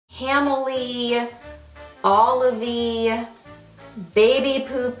camel-y, olive-y, baby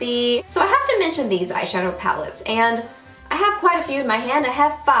poopy. So I have to mention these eyeshadow palettes, and I have quite a few in my hand. I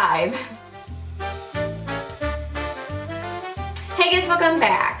have 5. Hey guys, welcome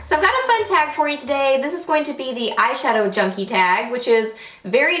back. So I've got a fun tag for you today. This is going to be the Eyeshadow Junkie Tag, which is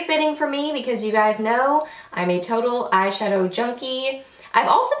very fitting for me because you guys know I'm a total eyeshadow junkie. I've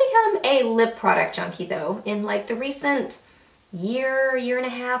also become a lip product junkie though, in like the recent year and a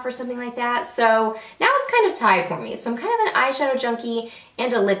half or something like that. So now it's kind of tied for me. So I'm kind of an eyeshadow junkie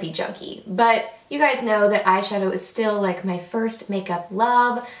and a lippy junkie. But you guys know that eyeshadow is still like my first makeup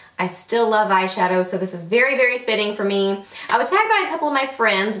love. I still love eyeshadow, so this is very, very fitting for me. I was tagged by a couple of my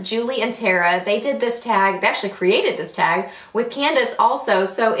friends, Julie and Tara. They did this tag, they actually created this tag with Candace also,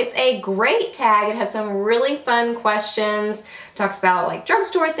 so it's a great tag. It has some really fun questions, talks about like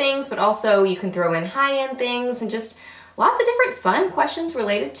drugstore things, but also you can throw in high-end things and just lots of different fun questions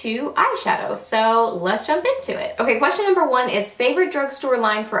related to eyeshadow. So let's jump into it. Okay, question number 1 is favorite drugstore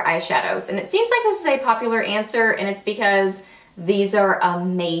line for eyeshadows. And it seems like this is a popular answer, and it's because these are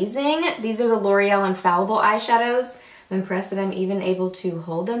amazing. These are the L'Oreal Infallible eyeshadows. I'm impressed that I'm even able to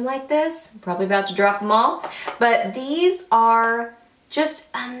hold them like this. I'm probably about to drop them all. But these are just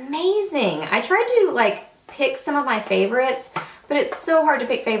amazing. I tried to like pick some of my favorites, but it's so hard to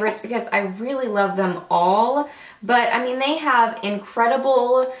pick favorites because I really love them all. But I mean, they have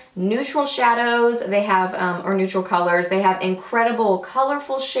incredible neutral shadows. They have, or neutral colors. They have incredible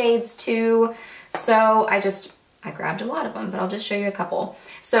colorful shades too. So I grabbed a lot of them, but I'll just show you a couple.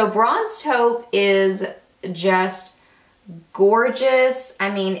 So Bronze Taupe is just gorgeous.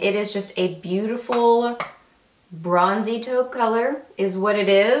 I mean, it is just a beautiful bronzy taupe color is what it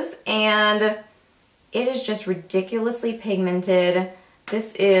is. And it is just ridiculously pigmented.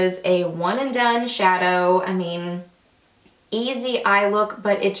 This is a one and done shadow. I mean, easy eye look,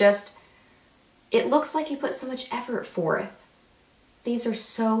 but it looks like you put so much effort forth. These are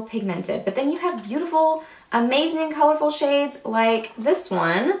so pigmented, but then you have beautiful, amazing, colorful shades like this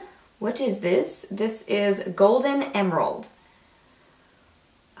one. What is this? This is Golden Emerald.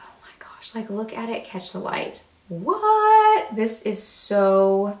 Oh my gosh, like look at it, catch the light. What? This is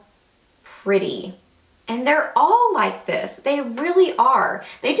so pretty. And they're all like this. They really are.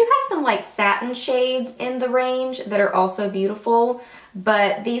 They do have some like satin shades in the range that are also beautiful,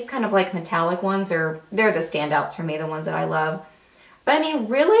 but these kind of like metallic ones they're the standouts for me, the ones that I love. But I mean,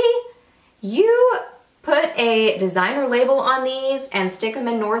 really, you put a designer label on these and stick them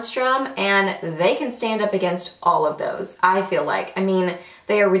in Nordstrom and they can stand up against all of those, I feel like. I mean,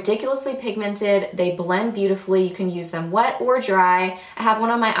 they are ridiculously pigmented. They blend beautifully. You can use them wet or dry. I have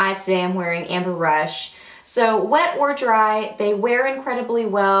one on my eyes today. I'm wearing Amber Rush. So wet or dry, they wear incredibly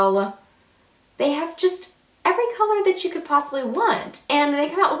well. They have just every color that you could possibly want. And they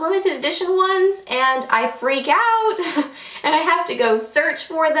come out with limited edition ones and I freak out and I have to go search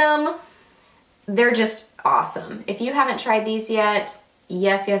for them. They're just awesome. If you haven't tried these yet,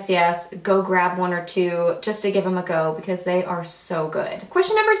 yes, go grab 1 or 2 just to give them a go because they are so good.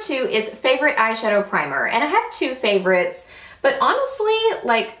 Question number 2 is favorite eyeshadow primer. And I have 2 favorites, but honestly,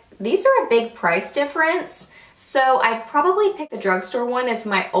 like these are a big price difference. So I'd probably pick the drugstore one as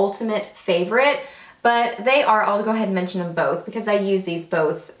my ultimate favorite. But they are, I'll go ahead and mention them both because I use these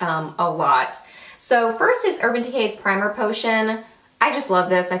both a lot. So first is Urban Decay's Primer Potion. I just love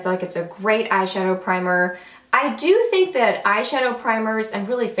this. I feel like it's a great eyeshadow primer. I do think that eyeshadow primers, and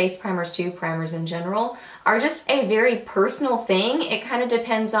really face primers too, primers in general, are just a very personal thing. It kind of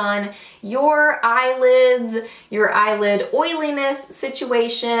depends on your eyelids, your eyelid oiliness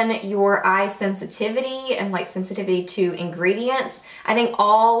situation, your eye sensitivity, and like sensitivity to ingredients. I think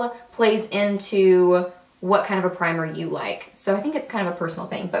all plays into what kind of a primer you like. So I think it's kind of a personal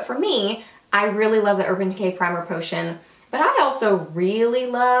thing. But for me, I really love the Urban Decay Primer Potion. But I also really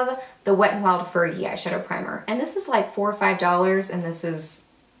love the Wet n Wild Fergie eyeshadow primer. And this is like $4 or $5, and this is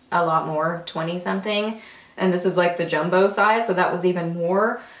a lot more, 20 something. And this is like the jumbo size, so that was even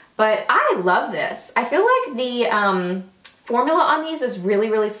more. But I love this. I feel like the formula on these is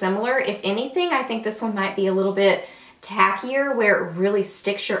really, really similar. If anything, I think this one might be a little bit tackier, where it really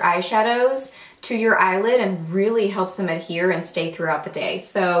sticks your eyeshadows to your eyelid and really helps them adhere and stay throughout the day.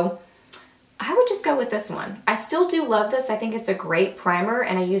 So I would just go with this one. I still do love this. I think it's a great primer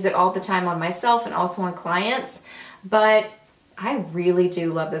and I use it all the time on myself and also on clients, but I really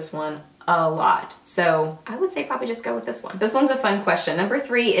do love this one a lot. So I would say probably just go with this one. This one's a fun question. Number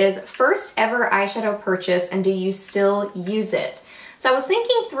 3 is first ever eyeshadow purchase and do you still use it? So I was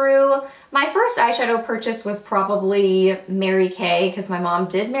thinking through, my first eyeshadow purchase was probably Mary Kay, because my mom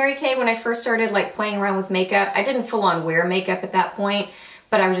did Mary Kay when I first started like playing around with makeup. I didn't full on wear makeup at that point,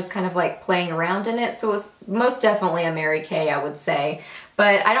 but I was just kind of like playing around in it. So it was most definitely a Mary Kay, I would say.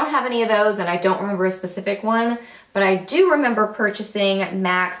 But I don't have any of those, and I don't remember a specific one, but I do remember purchasing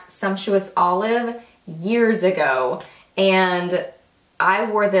MAC's Sumptuous Olive years ago, and I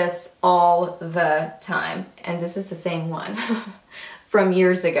wore this all the time, and this is the same one from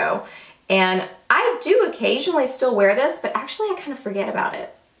years ago. And I do occasionally still wear this, but actually I kind of forget about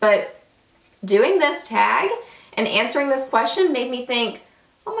it. But doing this tag and answering this question made me think,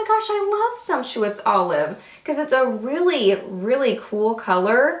 oh my gosh, I love Sumptuous Olive, because it's a really, really cool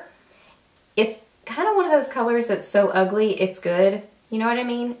color. It's kind of one of those colors that's so ugly, it's good. You know what I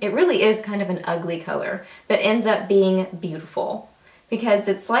mean? It really is kind of an ugly color that ends up being beautiful, because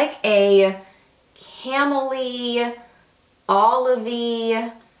it's like a camel-y,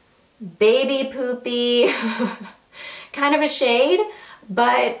 olive-y, baby poopy kind of a shade,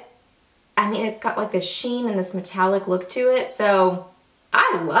 but I mean, it's got like this sheen and this metallic look to it, so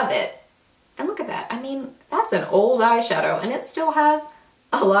I love it. And look at that. I mean, that's an old eyeshadow, and it still has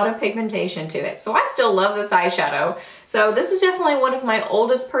a lot of pigmentation to it. So I still love this eyeshadow. So this is definitely one of my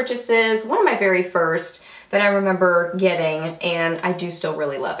oldest purchases, one of my very first that I remember getting, and I do still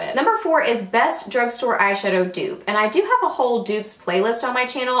really love it. Number 4 is Best Drugstore Eyeshadow Dupe. And I do have a whole dupes playlist on my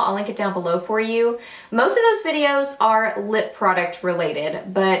channel. I'll link it down below for you. Most of those videos are lip product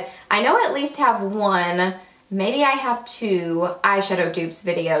related, but I know I at least have one, maybe I have 2 eyeshadow dupes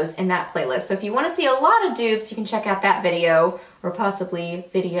videos in that playlist. So if you want to see a lot of dupes, you can check out that video, or possibly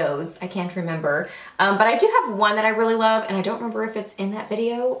videos, I can't remember. But I do have one that I really love, and I don't remember if it's in that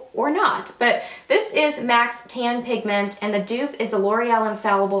video or not. But this is MAC's Tan Pigment, and the dupe is the L'Oreal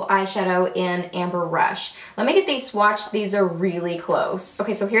Infallible Eyeshadow in Amber Rush. Let me get these swatched. These are really close.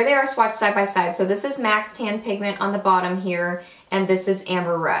 Okay, so here they are swatched side by side. So this is MAC's Tan Pigment on the bottom here, and this is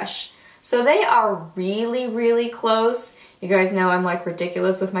Amber Rush. So they are really, really close. You guys know I'm like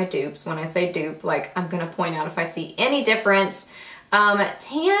ridiculous with my dupes. When I say dupe, like I'm gonna point out if I see any difference.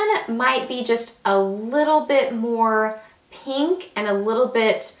 Tan might be just a little bit more pink and a little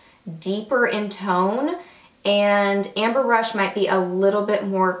bit deeper in tone, and Amber Rush might be a little bit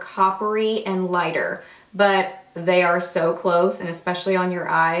more coppery and lighter, but they are so close, and especially on your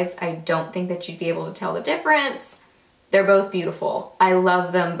eyes, I don't think that you'd be able to tell the difference. They're both beautiful. I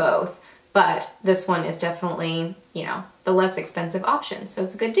love them both. But this one is definitely, you know, the less expensive option, so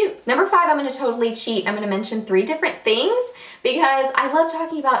it's a good dupe. Number 5, I'm gonna totally cheat. I'm gonna mention 3 different things because I love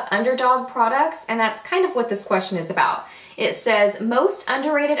talking about underdog products, and that's kind of what this question is about. It says, most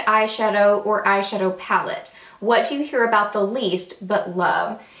underrated eyeshadow or eyeshadow palette. What do you hear about the least but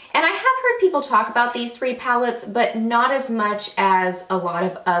love? And I have heard people talk about these 3 palettes, but not as much as a lot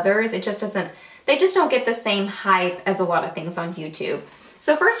of others. It just doesn't, they just don't get the same hype as a lot of things on YouTube.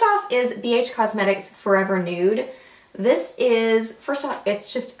 So first off is BH Cosmetics Forever Nude. This is, first off,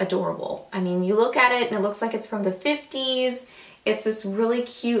 it's just adorable. I mean, you look at it and it looks like it's from the 50s. It's this really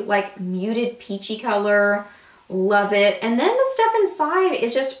cute, like muted peachy color. Love it. And then the stuff inside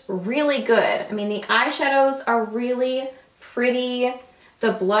is just really good. I mean, the eyeshadows are really pretty.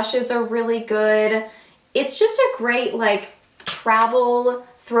 The blushes are really good. It's just a great, like, travel,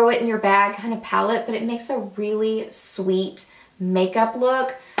 throw it in your bag kind of palette, but it makes a really sweet makeup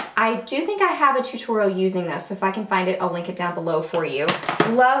look. I do think I have a tutorial using this, so if I can find it, I'll link it down below for you.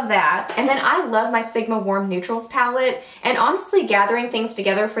 Love that. And then I love my Sigma Warm Neutrals palette, and honestly gathering things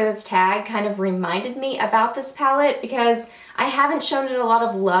together for this tag kind of reminded me about this palette because I haven't shown it a lot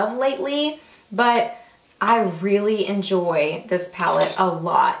of love lately, but I really enjoy this palette a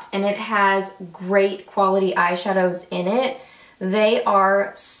lot, and it has great quality eyeshadows in it. They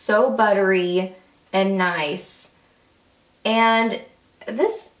are so buttery and nice. And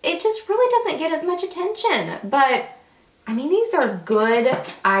this, it just really doesn't get as much attention, but I mean, these are good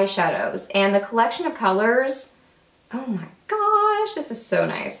eyeshadows, and the collection of colors, oh my gosh, this is so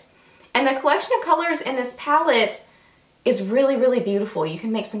nice. And the collection of colors in this palette is really, really beautiful. You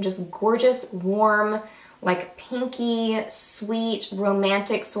can make some just gorgeous, warm, like pinky, sweet,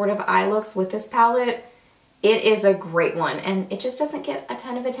 romantic sort of eye looks with this palette. It is a great one, and it just doesn't get a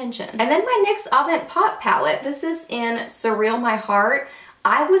ton of attention. And then my NYX Avent Pop palette. This is in Surreal My Heart.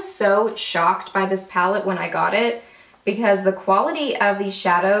 I was so shocked by this palette when I got it because the quality of these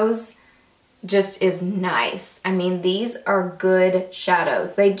shadows just is nice. I mean, these are good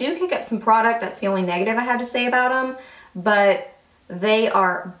shadows. They do kick up some product. That's the only negative I have to say about them, but they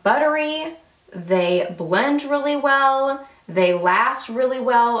are buttery. They blend really well. They last really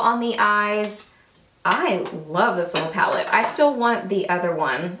well on the eyes. I love this little palette. I still want the other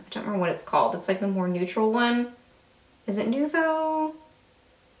one. I don't remember what it's called. It's like the more neutral one. Is it Nouveau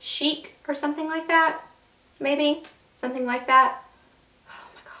Chic or something like that? Maybe? Something like that. Oh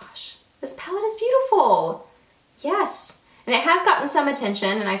And it has gotten some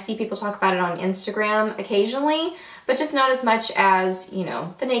attention, and I see people talk about it on Instagram occasionally, but just not as much as, you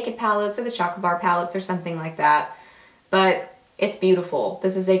know, the Naked palettes or the Chocolate Bar palettes or something like that. But it's beautiful.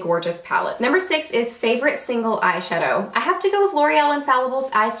 This is a gorgeous palette. Number 6 is favorite single eyeshadow. I have to go with L'Oreal Infallible's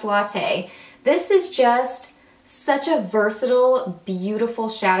Iced Latte. This is just such a versatile, beautiful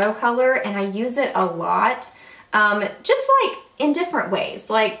shadow color, and I use it a lot, just like in different ways.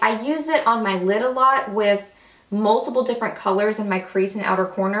 Like I use it on my lid a lot with multiple different colors in my crease and outer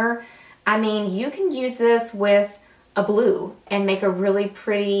corner. I mean, you can use this with a blue and make a really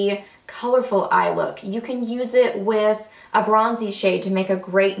pretty, colorful eye look. You can use it with a bronzy shade to make a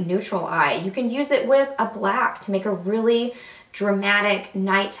great neutral eye. You can use it with a black to make a really dramatic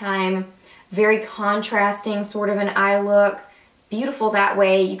nighttime, very contrasting sort of an eye look. Beautiful that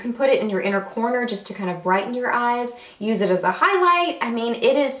way. You can put it in your inner corner just to kind of brighten your eyes. Use it as a highlight. I mean,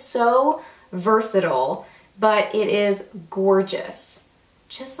 it is so versatile, but it is gorgeous.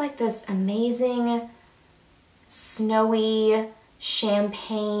 Just like this amazing, snowy,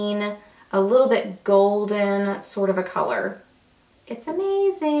 champagne, a little bit golden sort of a color. It's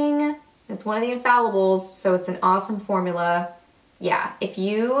amazing. It's one of the Infallibles, so it's an awesome formula. Yeah, if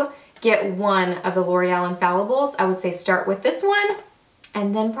you get one of the L'Oreal Infallibles, I would say start with this one,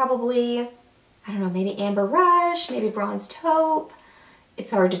 and then probably, I don't know, maybe Amber Rush, maybe Bronze Taupe.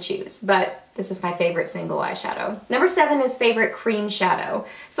 It's hard to choose, but this is my favorite single eyeshadow. Number 7 is favorite cream shadow.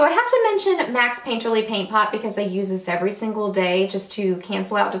 So I have to mention MAC's Painterly Paint Pot because I use this every single day just to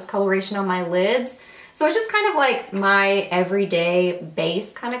cancel out discoloration on my lids. So it's just kind of like my everyday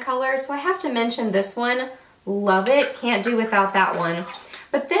base kind of color. So I have to mention this one. Love it. Can't do without that one.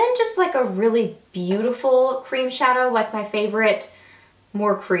 But then just like a really beautiful cream shadow, like my favorite,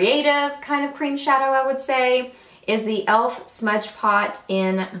 more creative kind of cream shadow, I would say, is the e.l.f. Smudge Pot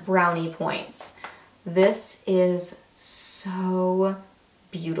in Brownie Points. This is so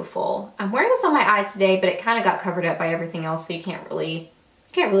beautiful. I'm wearing this on my eyes today, but it kind of got covered up by everything else, so you can't really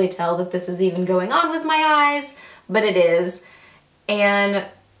tell that this is even going on with my eyes, but it is. And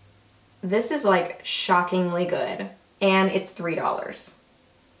this is like shockingly good, and it's $3.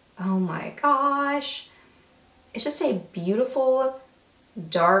 Oh my gosh. It's just a beautiful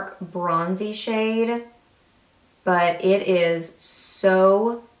dark bronzy shade, but it is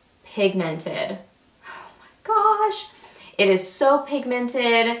so pigmented. Oh my gosh. It is so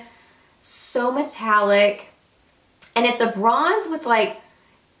pigmented, so metallic, and it's a bronze with like,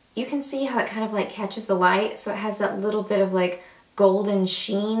 you can see how it kind of like catches the light, so it has that little bit of like golden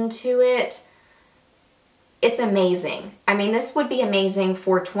sheen to it. It's amazing. I mean, this would be amazing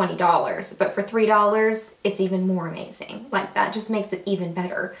for $20, but for $3, it's even more amazing. Like, that just makes it even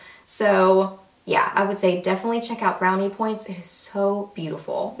better. So yeah, I would say definitely check out Brownie Points. It is so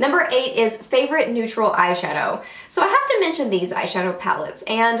beautiful. Number 8 is favorite neutral eyeshadow. So I have to mention these eyeshadow palettes,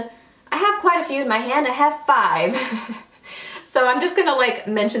 and I have quite a few in my hand. I have 5. So I'm just gonna like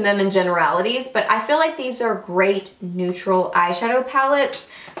mention them in generalities, but I feel like these are great neutral eyeshadow palettes.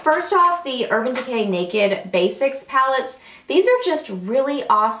 First off, the Urban Decay Naked Basics palettes. These are just really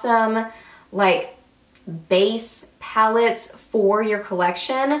awesome, like, base palettes for your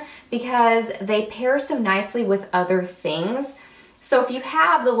collection because they pair so nicely with other things. So if you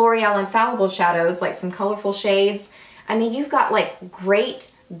have the L'Oreal Infallible shadows, like some colorful shades, I mean, you've got like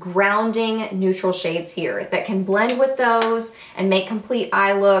great grounding neutral shades here that can blend with those and make complete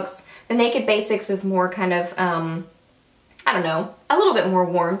eye looks. The Naked Basics is more kind of, I don't know, a little bit more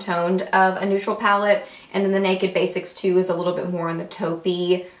warm toned of a neutral palette, and then the Naked Basics 2 is a little bit more on the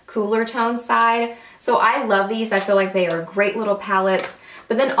taupey, cooler tone side. So I love these. I feel like they are great little palettes.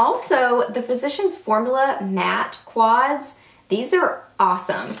 But then also the Physicians Formula Matte Quads. These are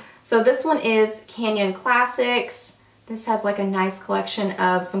awesome. So this one is Canyon Classics. This has like a nice collection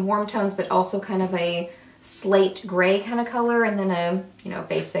of some warm tones, but also kind of a slate gray kind of color, and then a, you know,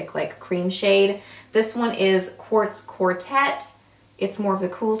 basic like cream shade. This one is Quartz Quartet. It's more of the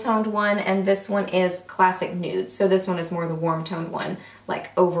cool toned one, and this one is Classic Nudes. So this one is more the warm toned one,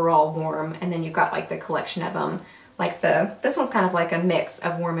 like overall warm, and then you've got like the collection of them. Like this one's kind of like a mix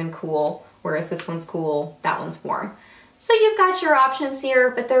of warm and cool, whereas this one's cool, that one's warm. So you've got your options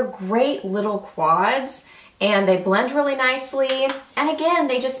here, but they're great little quads, and they blend really nicely. And again,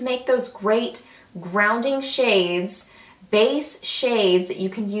 they just make those great grounding shades, base shades that you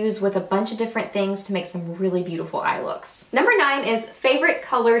can use with a bunch of different things to make some really beautiful eye looks. Number 9 is favorite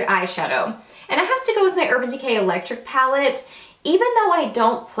colored eyeshadow. And I have to go with my Urban Decay Electric palette. Even though I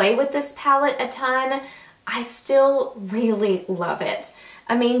don't play with this palette a ton, I still really love it.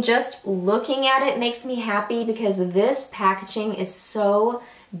 I mean, just looking at it makes me happy because this packaging is so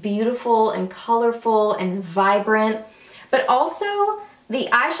beautiful and colorful and vibrant. But also, the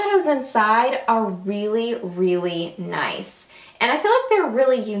eyeshadows inside are really, really nice. And I feel like they're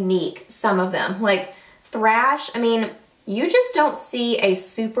really unique, some of them. Like Thrash, I mean, you just don't see a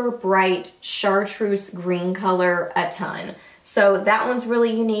super bright chartreuse green color a ton. So that one's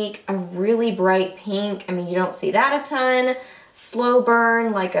really unique. A really bright pink, I mean, you don't see that a ton. Slow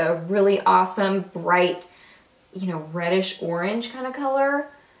Burn, like a really awesome, bright, you know, reddish orange kind of color.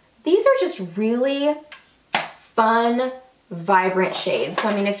 These are just really fun, vibrant shades. So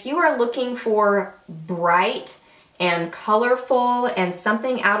I mean, if you are looking for bright and colorful and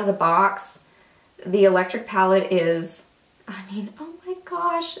something out of the box, the Electric palette is, I mean, oh my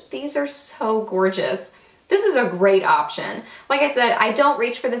gosh, these are so gorgeous. This is a great option. Like I said, I don't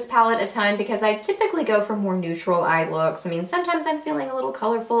reach for this palette a ton because I typically go for more neutral eye looks. I mean, sometimes I'm feeling a little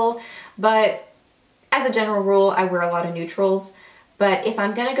colorful, but as a general rule, I wear a lot of neutrals. But if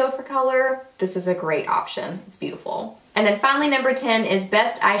I'm gonna go for color, this is a great option. It's beautiful. And then finally, number 10 is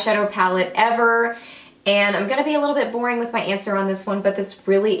best eyeshadow palette ever. And I'm gonna be a little bit boring with my answer on this one, but this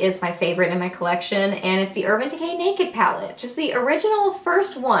really is my favorite in my collection, and it's the Urban Decay Naked palette, just the original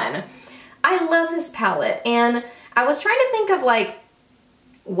first one. I love this palette, and I was trying to think of like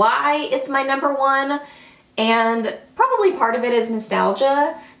why it's my number one, and probably part of it is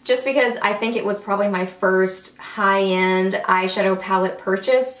nostalgia, just because I think it was probably my first high-end eyeshadow palette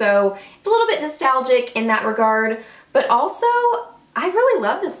purchase, so it's a little bit nostalgic in that regard, but also I really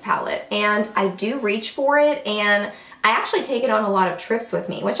love this palette, and I do reach for it, and I actually take it on a lot of trips with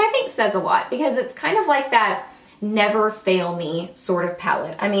me, which I think says a lot, because it's kind of like that never fail me sort of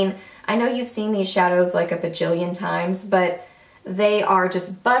palette. I mean, I know you've seen these shadows like a bajillion times, but they are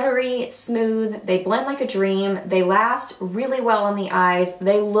just buttery, smooth, they blend like a dream, they last really well on the eyes,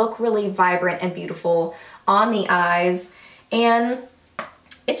 they look really vibrant and beautiful on the eyes, and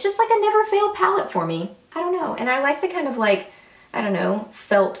it's just like a never fail palette for me. I don't know, and I like the kind of like, I don't know,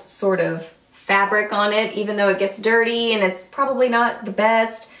 felt sort of fabric on it, even though it gets dirty and it's probably not the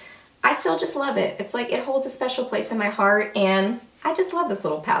best. I still just love it. It's like it holds a special place in my heart, and I just love this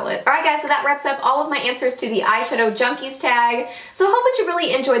little palette. Alright guys, so that wraps up all of my answers to the Eyeshadow Junkies tag. So I hope that you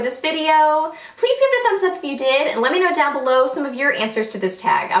really enjoyed this video. Please give it a thumbs up if you did, and let me know down below some of your answers to this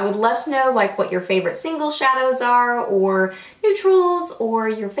tag. I would love to know like what your favorite single shadows are, or neutrals, or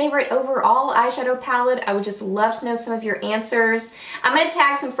your favorite overall eyeshadow palette. I would just love to know some of your answers. I'm going to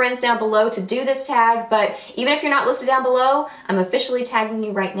tag some friends down below to do this tag, but even if you're not listed down below, I'm officially tagging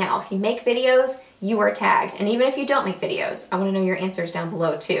you right now. If you make videos, you are tagged. And even if you don't make videos, I want to know your answers down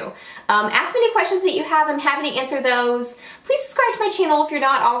below too. Ask me any questions that you have. I'm happy to answer those. Please subscribe to my channel if you're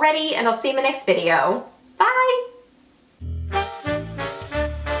not already, and I'll see you in my next video. Bye!